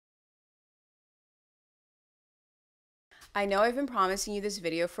I know I've been promising you this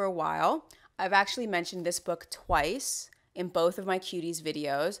video for a while. I've actually mentioned this book twice in both of my Cuties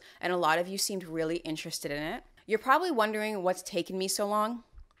videos, and a lot of you seemed really interested in it. You're probably wondering what's taken me so long,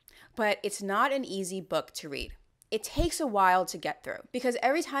 but it's not an easy book to read. It takes a while to get through because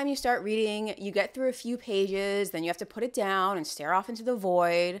every time you start reading, you get through a few pages, then you have to put it down and stare off into the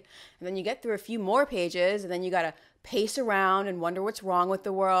void, and then you get through a few more pages, and then you gotta pace around and wonder what's wrong with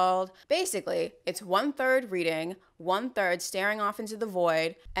the world. Basically, it's 1/3 reading, 1/3 staring off into the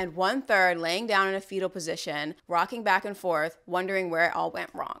void, and 1/3 laying down in a fetal position, rocking back and forth, wondering where it all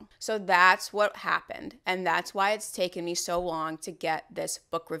went wrong. So that's what happened, and that's why it's taken me so long to get this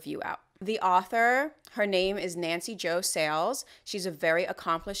book review out. The author, her name is Nancy Jo Sales. She's a very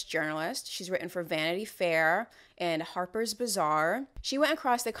accomplished journalist. She's written for Vanity Fair and Harper's Bazaar. She went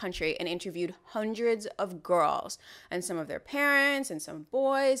across the country and interviewed hundreds of girls and some of their parents and some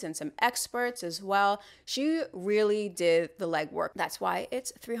boys and some experts as well. She really did the legwork. That's why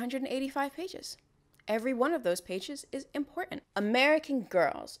it's 385 pages. Every one of those pages is important. American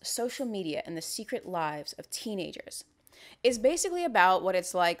Girls, Social Media and the Secret Lives of Teenagers is basically about what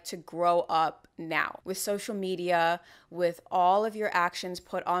it's like to grow up now with social media, with all of your actions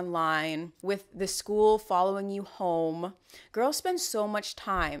put online, with the school following you home. Girls spend so much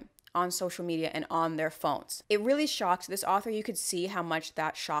time on social media and on their phones. It really shocked this author. You could see how much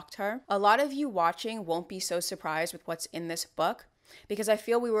that shocked her. A lot of you watching won't be so surprised with what's in this book because I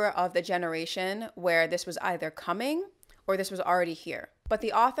feel we were of the generation where this was either coming or this was already here. But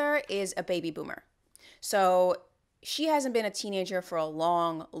the author is a baby boomer. So she hasn't been a teenager for a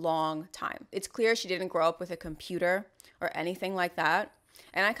long, long time. It's clear she didn't grow up with a computer or anything like that.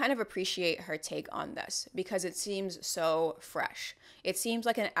 And I kind of appreciate her take on this because it seems so fresh. It seems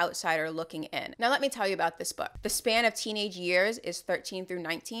like an outsider looking in. Now let me tell you about this book. The span of teenage years is 13 through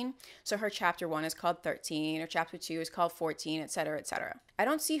 19. So her chapter 1 is called 13, or chapter 2 is called 14, etc., etc. I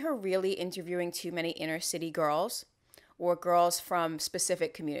don't see her really interviewing too many inner city girls or girls from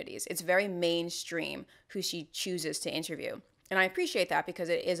specific communities. It's very mainstream who she chooses to interview. And I appreciate that because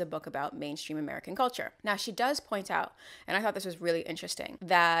it is a book about mainstream American culture. Now, she does point out, and I thought this was really interesting,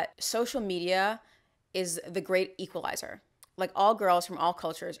 that social media is the great equalizer. Like all girls from all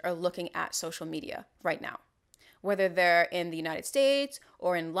cultures are looking at social media right now. Whether they're in the United States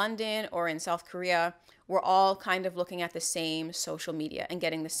or in London or in South Korea, we're all kind of looking at the same social media and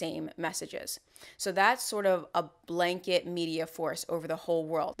getting the same messages. So that's sort of a blanket media force over the whole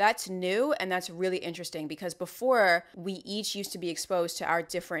world. That's new and that's really interesting because before we each used to be exposed to our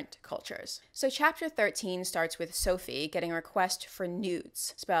different cultures. So chapter 13 starts with Sophie getting a request for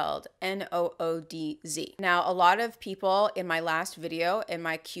nudes, spelled Noodz. Now, a lot of people in my last video, in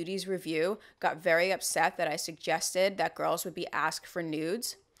my Cuties review, got very upset that I suggested that girls would be asked for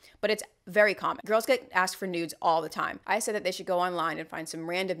nudes. But it's very common. Girls get asked for nudes all the time. I said that they should go online and find some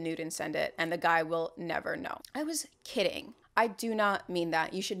random nude and send it, and the guy will never know. I was kidding. I do not mean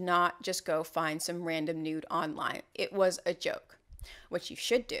that. You should not just go find some random nude online. It was a joke. What you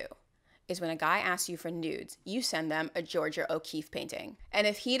should do is when a guy asks you for nudes, you send them a Georgia O'Keeffe painting. And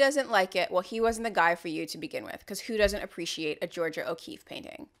if he doesn't like it, well, he wasn't the guy for you to begin with, because who doesn't appreciate a Georgia O'Keeffe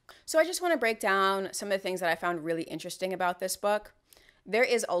painting? So I just want to break down some of the things that I found really interesting about this book. There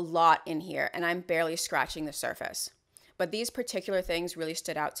is a lot in here, and I'm barely scratching the surface. But these particular things really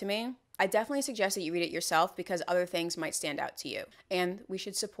stood out to me. I definitely suggest that you read it yourself because other things might stand out to you. And we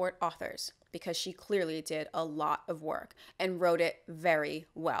should support authors because she clearly did a lot of work and wrote it very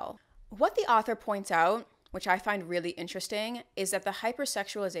well. What the author points out, which I find really interesting, is that the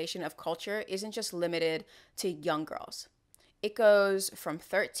hypersexualization of culture isn't just limited to young girls. It goes from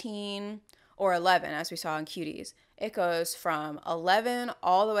 13 or 11, as we saw in Cuties. It goes from 11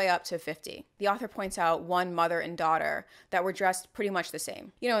 all the way up to 50. The author points out one mother and daughter that were dressed pretty much the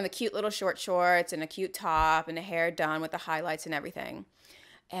same. You know, in the cute little short shorts and a cute top and the hair done with the highlights and everything.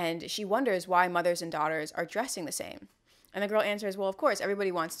 And she wonders why mothers and daughters are dressing the same. And the girl answers, well, of course,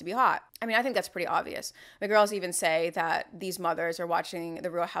 everybody wants to be hot. I mean, I think that's pretty obvious. The girls even say that these mothers are watching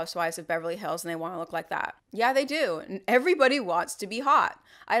The Real Housewives of Beverly Hills and they want to look like that. Yeah, they do. Everybody wants to be hot.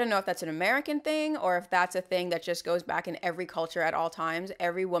 I don't know if that's an American thing or if that's a thing that just goes back in every culture at all times.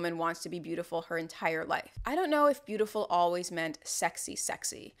 Every woman wants to be beautiful her entire life. I don't know if beautiful always meant sexy,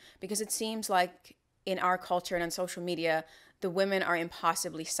 because it seems like in our culture and on social media, the women are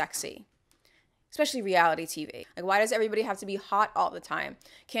impossibly sexy. Especially reality TV. Like, why does everybody have to be hot all the time?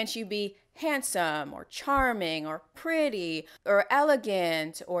 Can't you be handsome or charming or pretty or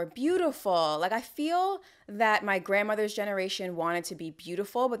elegant or beautiful? Like, I feel that my grandmother's generation wanted to be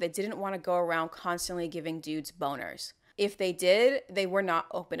beautiful, but they didn't want to go around constantly giving dudes boners. If they did, they were not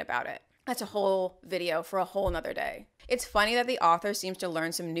open about it. That's a whole video for a whole nother day. It's funny that the author seems to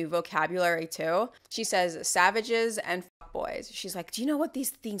learn some new vocabulary too. She says savages and fuckboys. She's like, do you know what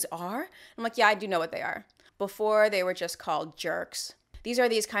these things are? I'm like, yeah, I do know what they are. Before, they were just called jerks. These are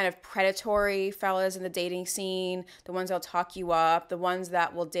these kind of predatory fellas in the dating scene, the ones that'll talk you up, the ones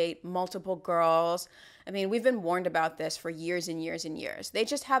that will date multiple girls. I mean, we've been warned about this for years and years and years. They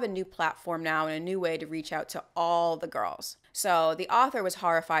just have a new platform now and a new way to reach out to all the girls. So the author was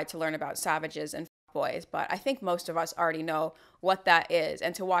horrified to learn about savages and boys, but I think most of us already know what that is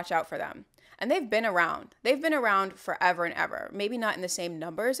and to watch out for them. And they've been around. They've been around forever and ever. Maybe not in the same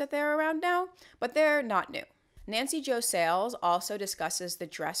numbers that they're around now, but they're not new. Nancy Jo Sales also discusses the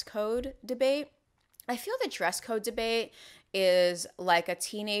dress code debate. I feel the dress code debate is like a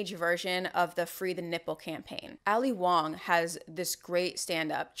teenage version of the Free the Nipple campaign. Ali Wong has this great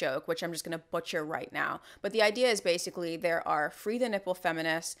stand-up joke, which I'm just going to butcher right now. But the idea is basically there are Free the Nipple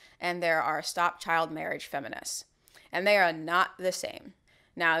feminists and there are Stop Child Marriage feminists. And they are not the same.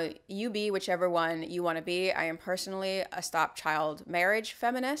 Now, you be whichever one you want to be. I am personally a Stop Child Marriage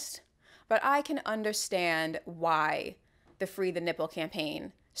feminist. But I can understand why the Free the Nipple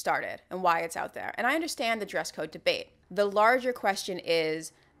campaign started and why it's out there. And I understand the dress code debate. The larger question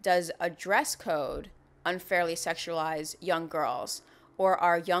is, does a dress code unfairly sexualize young girls? Or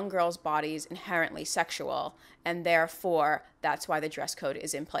are young girls' bodies inherently sexual? And therefore, that's why the dress code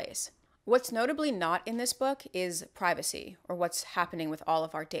is in place. What's notably not in this book is privacy, or what's happening with all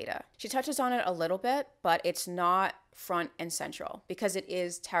of our data. She touches on it a little bit, but it's not front and central because it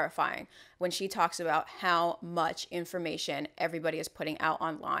is terrifying when she talks about how much information everybody is putting out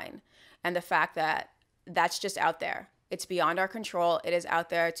online and the fact that that's just out there. It's beyond our control. It is out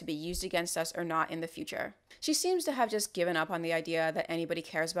there to be used against us or not in the future. She seems to have just given up on the idea that anybody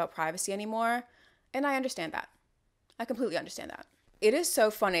cares about privacy anymore, and I understand that. I completely understand that. It is so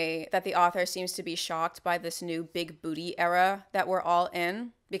funny that the author seems to be shocked by this new big booty era that we're all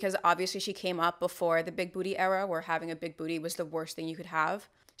in, because obviously she came up before the big booty era where having a big booty was the worst thing you could have.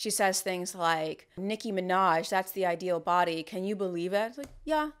 She says things like, Nicki Minaj, that's the ideal body. Can you believe it? It's like,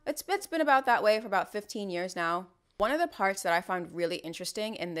 yeah, it's been about that way for about 15 years now. One of the parts that I found really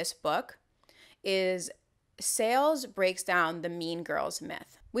interesting in this book is Sales breaks down the Mean Girls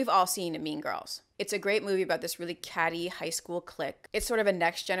myth. We've all seen Mean Girls. It's a great movie about this really catty high school clique. It's sort of a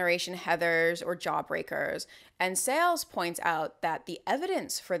next generation Heathers or Jawbreakers. And Sales points out that the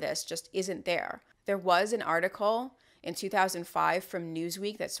evidence for this just isn't there. There was an article in 2005 from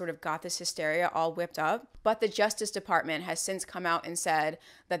Newsweek that sort of got this hysteria all whipped up. But the Justice Department has since come out and said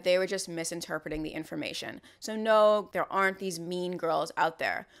that they were just misinterpreting the information. So no, there aren't these mean girls out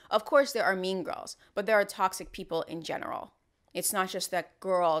there. Of course there are mean girls, but there are toxic people in general. It's not just that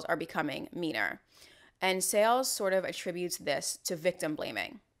girls are becoming meaner. And Sales sort of attributes this to victim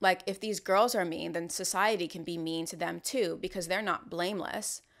blaming. Like, if these girls are mean, then society can be mean to them too, because they're not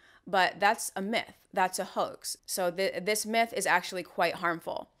blameless. But that's a myth. That's a hoax. So this myth is actually quite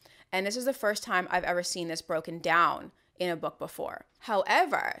harmful. And this is the first time I've ever seen this broken down in a book before.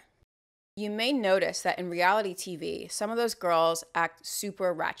 However, you may notice that in reality TV, some of those girls act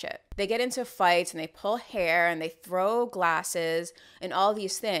super ratchet. They get into fights and they pull hair and they throw glasses and all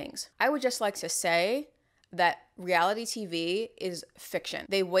these things. I would just like to say that reality TV is fiction.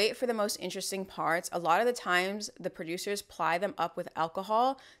 They wait for the most interesting parts. A lot of the times, the producers ply them up with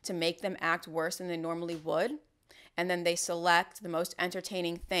alcohol to make them act worse than they normally would. And then they select the most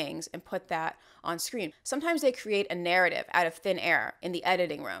entertaining things and put that on screen. Sometimes they create a narrative out of thin air in the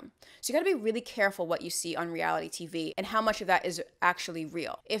editing room. So you gotta be really careful what you see on reality TV and how much of that is actually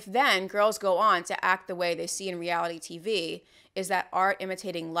real. If then girls go on to act the way they see in reality TV, is that art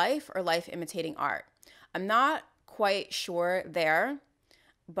imitating life or life imitating art? I'm not quite sure there,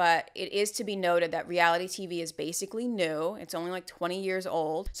 but it is to be noted that reality TV is basically new. It's only like 20 years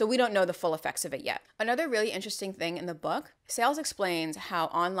old, so we don't know the full effects of it yet. Another really interesting thing in the book, Sales explains how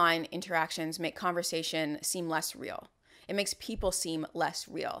online interactions make conversation seem less real. It makes people seem less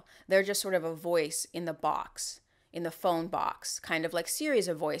real. They're just sort of a voice in the box, in the phone box, kind of like Siri's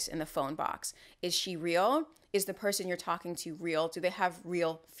a voice in the phone box. Is she real? Is the person you're talking to real? Do they have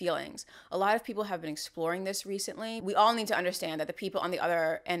real feelings? A lot of people have been exploring this recently. We all need to understand that the people on the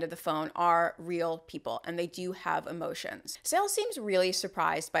other end of the phone are real people and they do have emotions. Sales seems really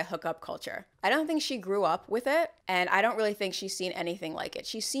surprised by hookup culture. I don't think she grew up with it, and I don't really think she's seen anything like it.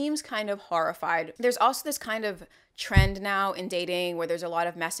 She seems kind of horrified. There's also this kind of trend now in dating where there's a lot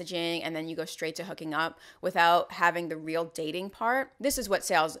of messaging and then you go straight to hooking up without having the real dating part. This is what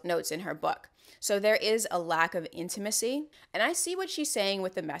Sales notes in her book. So there is a lack of intimacy, and I see what she's saying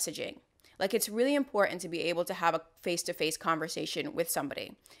with the messaging. Like, it's really important to be able to have a face-to-face conversation with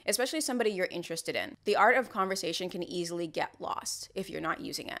somebody, especially somebody you're interested in. The art of conversation can easily get lost if you're not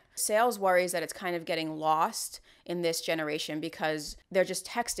using it. Sales worries that it's kind of getting lost in this generation because they're just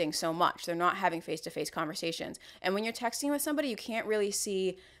texting so much. They're not having face-to-face conversations. And when you're texting with somebody, you can't really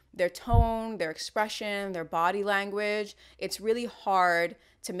see their tone, their expression, their body language. It's really hard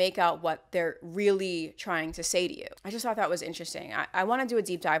to make out what they're really trying to say to you. I just thought that was interesting. I want to do a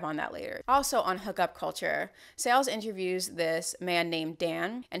deep dive on that later. Also on hookup culture, Sales interviews this man named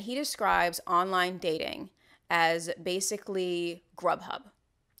Dan, and he describes online dating as basically Grubhub.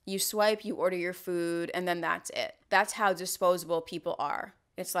 You swipe, you order your food, and then that's it. That's how disposable people are.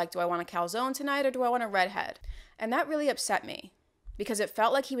 It's like, do I want a calzone tonight or do I want a redhead? And that really upset me, because it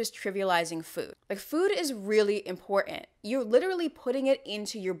felt like he was trivializing food. Like, food is really important. You're literally putting it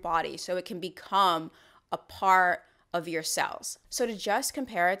into your body so it can become a part of your cells. So to just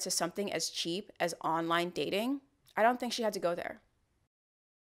compare it to something as cheap as online dating, I don't think she had to go there.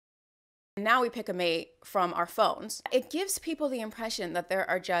 Now we pick a mate from our phones. It gives people the impression that there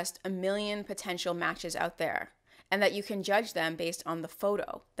are just a million potential matches out there, and that you can judge them based on the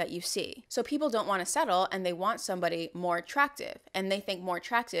photo that you see. So people don't want to settle, and they want somebody more attractive, and they think more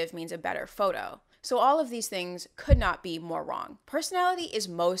attractive means a better photo. So all of these things could not be more wrong. Personality is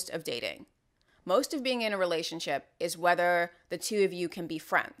most of dating. Most of being in a relationship is whether the two of you can be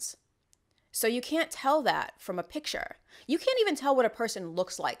friends. So you can't tell that from a picture. You can't even tell what a person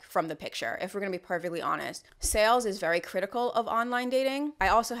looks like from the picture, if we're going to be perfectly honest. Sales is very critical of online dating. I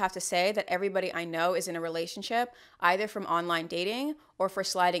also have to say that everybody I know is in a relationship, either from online dating or for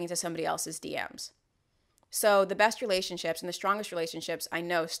sliding into somebody else's DMs. So the best relationships and the strongest relationships I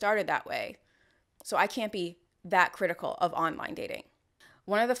know started that way. So I can't be that critical of online dating.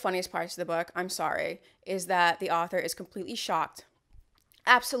 One of the funniest parts of the book, I'm sorry, is that the author is completely shocked,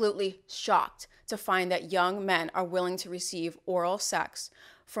 absolutely shocked, to find that young men are willing to receive oral sex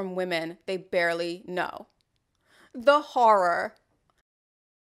from women they barely know. The horror.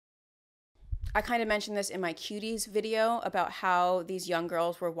 I kind of mentioned this in my Cuties video about how these young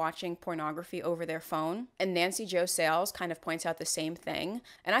girls were watching pornography over their phone, and Nancy Jo Sales kind of points out the same thing,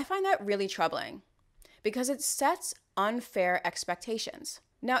 and I find that really troubling because it sets unfair expectations.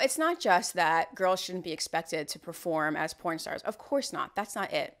 Now, it's not just that girls shouldn't be expected to perform as porn stars. Of course not. That's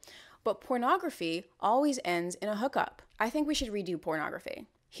not it. But pornography always ends in a hookup. I think we should redo pornography.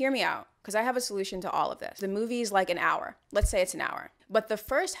 Hear me out, because I have a solution to all of this. The movie's like an hour. Let's say it's an hour. But the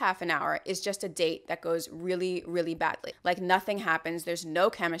first half an hour is just a date that goes really, really badly. Like, nothing happens. There's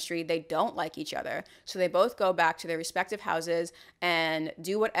no chemistry. They don't like each other. So they both go back to their respective houses and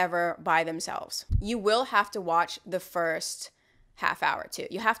do whatever by themselves. You will have to watch the first half hour too.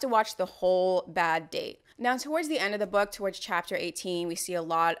 You have to watch the whole bad date. Now, towards the end of the book, towards chapter 18, we see a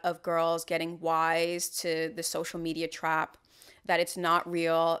lot of girls getting wise to the social media trap, that it's not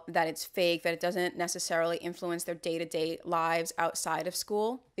real, that it's fake, that it doesn't necessarily influence their day-to-day lives outside of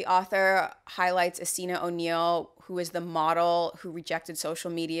school. The author highlights Asina O'Neil, who is the model who rejected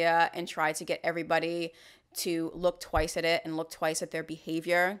social media and tried to get everybody to look twice at it and look twice at their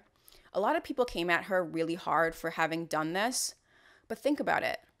behavior. A lot of people came at her really hard for having done this. But think about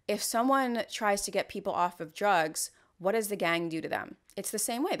it. If someone tries to get people off of drugs, what does the gang do to them? It's the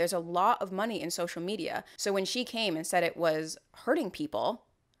same way. There's a lot of money in social media. So when she came and said it was hurting people,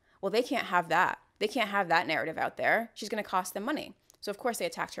 well, they can't have that. They can't have that narrative out there. She's going to cost them money. So of course they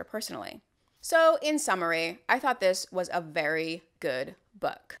attacked her personally. So in summary, I thought this was a very good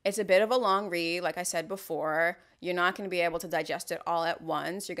book. It's a bit of a long read, like I said before. You're not going to be able to digest it all at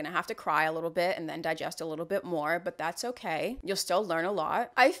once. You're going to have to cry a little bit and then digest a little bit more, but that's okay. You'll still learn a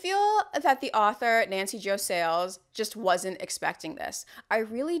lot. I feel that the author, Nancy Jo Sales, just wasn't expecting this. I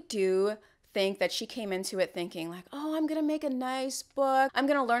really do think that she came into it thinking like, oh, I'm gonna make a nice book. I'm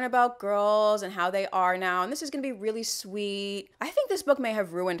gonna learn about girls and how they are now, and this is gonna be really sweet. I think this book may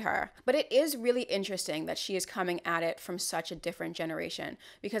have ruined her, but it is really interesting that she is coming at it from such a different generation,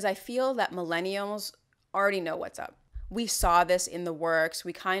 because I feel that millennials already know what's up. We saw this in the works.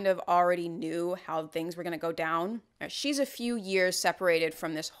 We kind of already knew how things were going to go down. She's a few years separated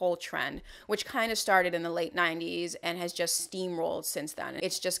from this whole trend, which kind of started in the late 90s and has just steamrolled since then.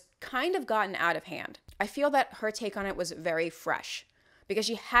 It's just kind of gotten out of hand. I feel that her take on it was very fresh because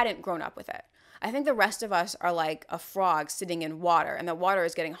she hadn't grown up with it. I think the rest of us are like a frog sitting in water, and the water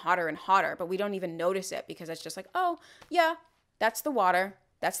is getting hotter and hotter, but we don't even notice it because it's just like, oh, yeah, that's the water.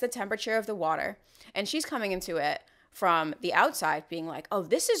 That's the temperature of the water. And she's coming into it from the outside being like, oh,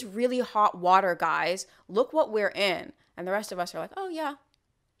 this is really hot water, guys. Look what we're in. And the rest of us are like, oh, yeah.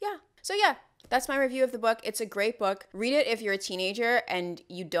 So yeah, That's my review of the book. It's a great book. Read it if you're a teenager and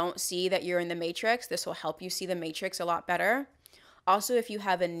you don't see that you're in the Matrix. This will help you see the Matrix a lot better. Also, if you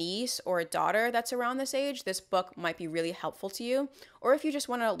have a niece or a daughter that's around this age, this book might be really helpful to you. Or if you just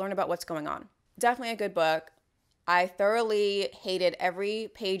want to learn about what's going on. Definitely a good book. I thoroughly hated every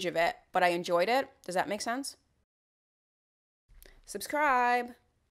page of it, but I enjoyed it. Does that make sense? Subscribe.